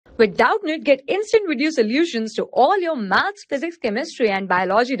With Doubtnut, get instant video solutions to all your maths, physics, chemistry, and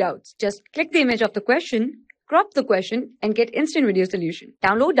biology doubts. Just click the image of the question, crop the question, and get instant video solution.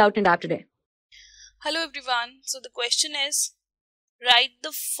 Download Doubtnut app today. Hello everyone. So the question is, write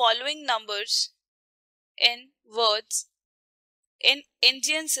the following numbers in words in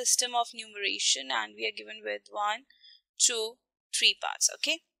Indian system of numeration, and we are given with 1, 2, 3 parts.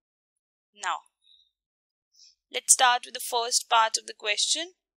 Okay. Now, let's start with the first part of the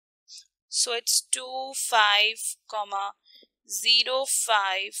question. So it's 2, 5, 0,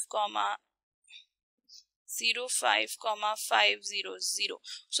 5, 0, 5, 5, 0, 0.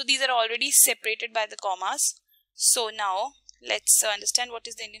 So these are already separated by the commas. So now let's understand what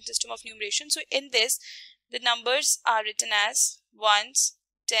is the Indian system of numeration. So in this, the numbers are written as ones,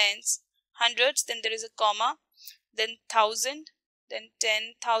 tens, hundreds, then there is a comma, then thousand, then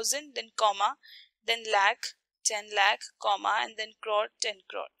 10,000, then comma, then lakh, 10 lakh, comma, and then crore, 10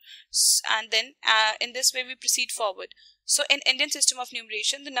 crore. And then in this way we proceed forward. So in Indian system of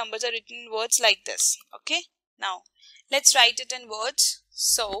numeration, the numbers are written in words like this. Okay. Now let's write it in words.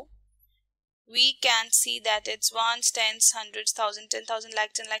 So we can see that it's ones, tens, hundreds, thousand, 10,000,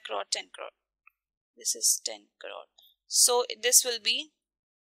 lakh, 10 lakh, crore, 10 crore. This is 10 crore. So this will be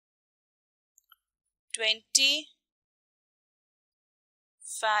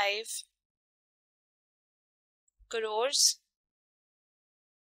 25 crores,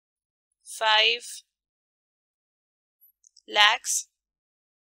 5 lakhs,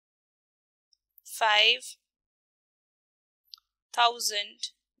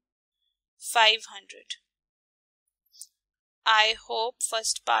 5,500. I hope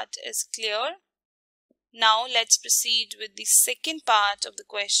first part is clear. Now let's proceed with the second part of the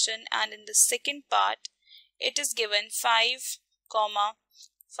question, and in the second part it is given 5,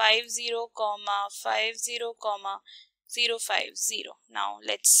 50, 50, 050. Now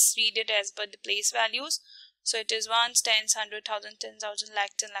let's read it as per the place values. So it is ones, tens, 100,000, 10,000,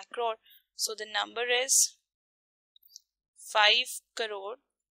 lakh, 10 lakh, crore. So the number is 5 crore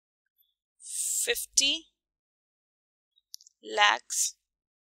 50 lakhs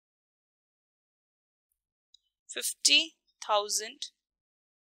 50,000.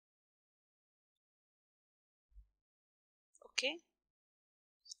 Okay,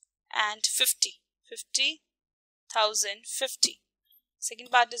 and 50,050. Second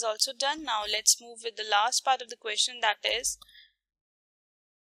part is also done. Now let's move with the last part of the question, that is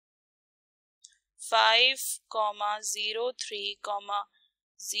 5, 03,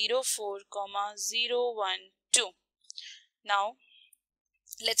 04, 012. Now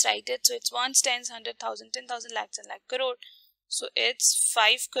let's write it. So it's ones, tens, 100,000, 10,000, lakhs, and lakh, crore. So it's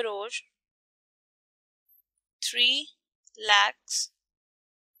 5 crore 3 lakhs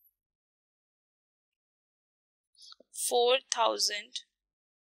 4,000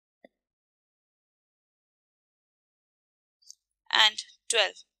 and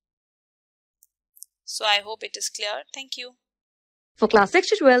 12. So I hope it is clear. Thank you. For class 6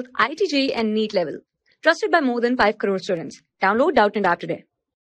 to 12, IIT JEE and NEET level. Trusted by more than 5 crore students. Download Doubtnut app today.